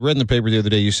read in the paper the other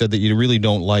day, you said that you really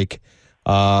don't like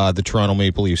the Toronto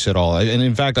Maple Leafs at all. And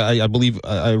in fact, I believe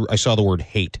I saw the word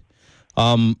hate.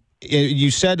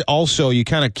 You said also you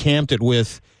kind of camped it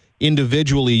with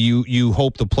individually you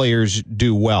hope the players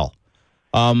do well.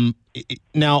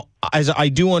 Now, as I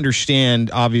do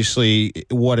understand, obviously,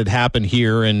 what had happened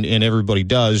here, and everybody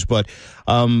does, but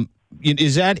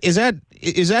is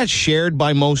that shared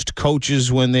by most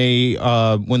coaches when they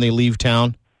leave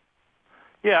town?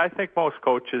 Yeah, I think most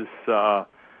coaches, they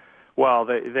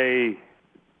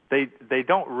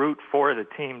don't root for the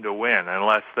team to win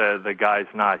unless the guy's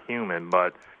not human.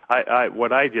 But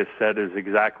what I just said is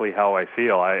exactly how I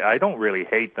feel. I don't really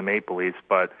hate the Maple Leafs,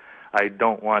 but I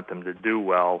don't want them to do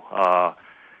well.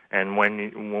 And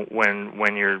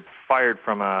when you're fired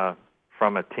from a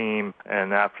team,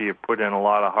 and after you put in a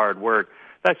lot of hard work,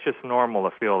 that's just normal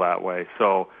to feel that way.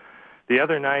 So the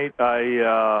other night,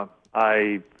 I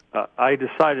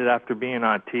decided after being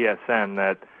on TSN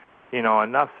that,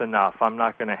 enough's enough. I'm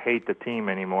not going to hate the team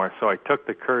anymore. So I took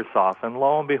the curse off, and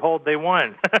lo and behold, they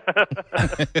won.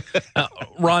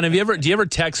 Ron, do you ever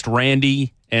text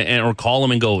Randy or call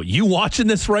him and go, "You watching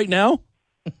this right now?"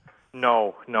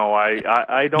 No,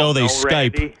 I don't know they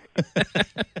Skype. Randy.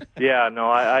 Yeah, no,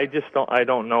 I just don't. I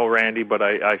don't know Randy, but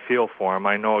I feel for him.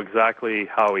 I know exactly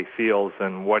how he feels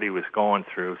and what he was going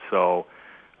through. So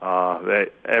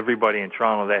everybody in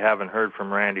Toronto, they haven't heard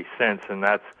from Randy since, and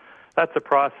that's a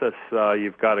process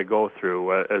you've got to go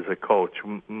through as a coach.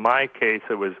 My case,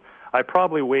 I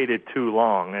probably waited too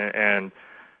long, and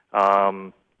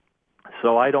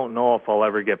so I don't know if I'll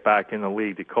ever get back in the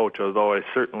league to coach, although I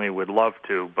certainly would love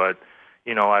to. But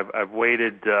I've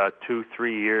waited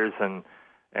 2-3 years,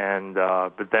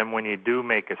 but then when you do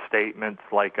make a statement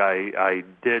like I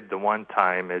did the one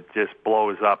time, it just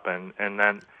blows up, and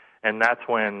that's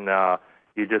when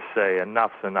you just say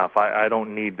enough's enough. I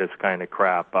don't need this kind of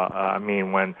crap. I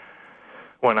mean, when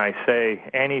I say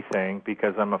anything,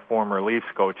 because I'm a former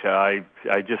Leafs coach, I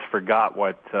just forgot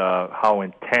how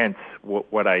intense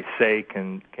what I say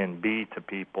can be to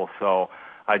people. So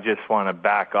I just want to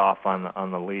back off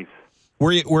on the Leafs.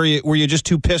 Were you just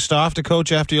too pissed off to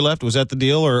coach after you left? Was that the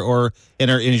deal, or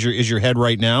is your head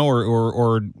right now,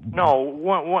 or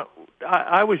no?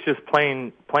 I was just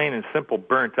plain and simple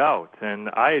burnt out, and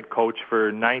I had coached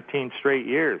for 19 straight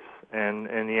years in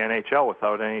the NHL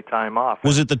without any time off.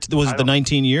 Was it the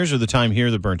 19 years or the time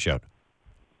here that burnt you out?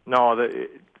 No,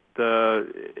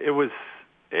 it was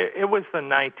the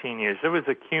 19 years. It was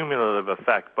a cumulative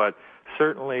effect, but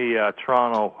certainly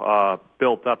Toronto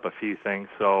built up a few things.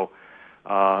 So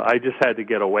I just had to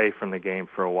get away from the game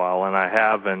for a while, and I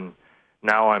have, and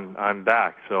now I'm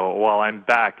back. So I'm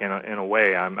back in a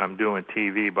way. I'm doing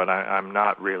TV, but I'm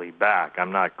not really back.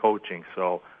 I'm not coaching.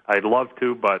 So I'd love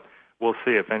to, but we'll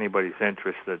see if anybody's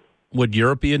interested. Would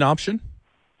Europe be an option?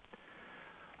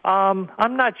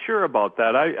 I'm not sure about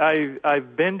that.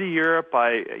 I've been to Europe.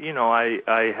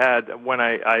 I had when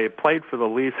I played for the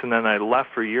Leafs, and then I left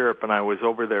for Europe, and I was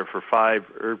over there for 5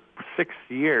 or 6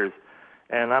 years,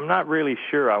 and I'm not really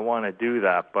sure I want to do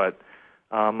that, but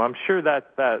I'm sure that's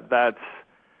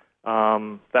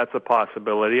a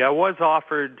possibility. I was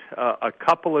offered a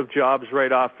couple of jobs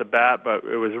right off the bat, but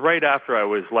it was right after I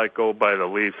was let go by the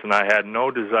Leafs, and I had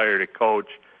no desire to coach.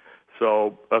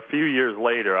 So a few years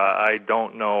later, I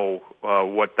don't know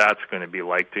what that's going to be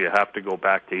like. Do you have to go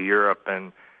back to Europe?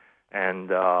 And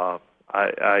I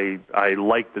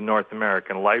like the North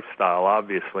American lifestyle,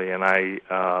 obviously, and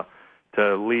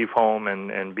to leave home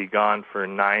and be gone for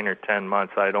 9 or 10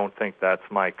 months, I don't think that's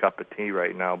my cup of tea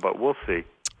right now, but we'll see.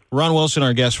 Ron Wilson,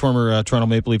 our guest, former Toronto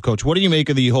Maple Leaf coach. What do you make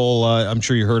of the whole, I'm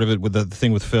sure you heard of it, with the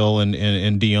thing with Phil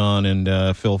and Dion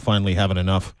and Phil finally having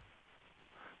enough?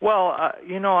 Well,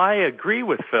 I agree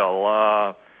with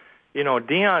Phil.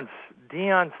 Dion's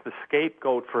the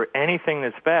scapegoat for anything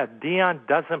that's bad. Dion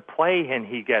doesn't play, and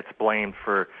he gets blamed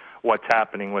for what's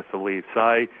happening with the Leafs.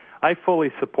 I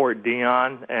fully support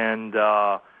Dion, and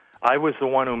I was the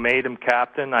one who made him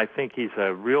captain. I think he's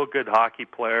a real good hockey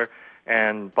player,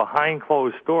 and behind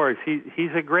closed doors,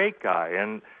 he's a great guy,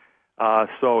 and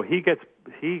so he gets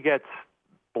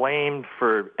blamed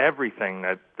for everything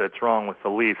that's wrong with the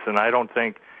Leafs, and I don't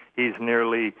think he's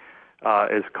nearly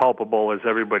as culpable as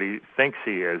everybody thinks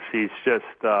he is. He's just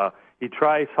he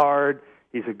tries hard.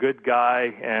 He's a good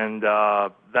guy, and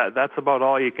that's about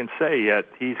all you can say. Yet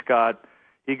he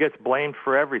gets blamed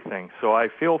for everything. So I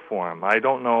feel for him. I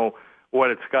don't know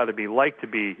what it's got to be like to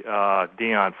be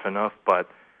Dion Phaneuf, but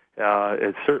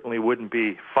it certainly wouldn't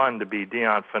be fun to be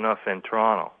Dion Phaneuf in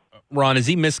Toronto. Ron, is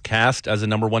he miscast as a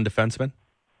number one defenseman?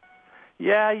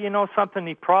 Yeah, you know something,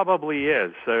 he probably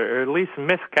is, or at least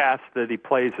miscast that he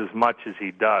plays as much as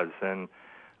he does. And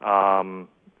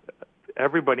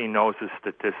everybody knows his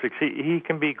statistics. He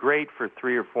can be great for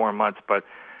 3 or 4 months, but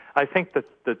I think that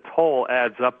the toll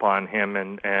adds up on him,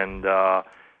 and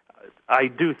I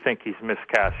do think he's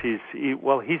miscast. He's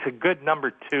a good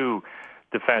number 2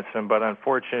 defenseman, but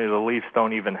unfortunately the Leafs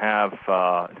don't even have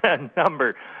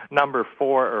number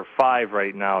 4 or 5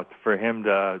 right now for him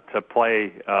to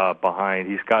play behind.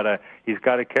 He's got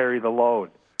to carry the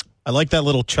load. I like that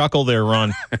little chuckle there,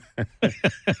 Ron.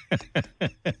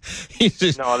 He's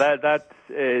just... No,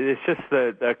 it's just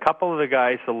a couple of the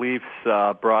guys the Leafs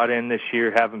brought in this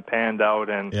year haven't panned out,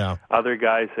 and other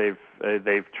guys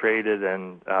they've traded,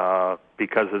 and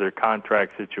because of their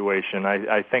contract situation,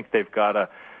 I think they've got to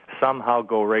somehow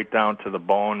go right down to the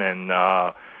bone and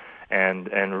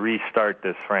restart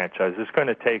this franchise. It's going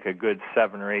to take a good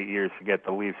 7 or 8 years to get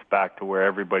the Leafs back to where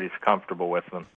everybody's comfortable with them.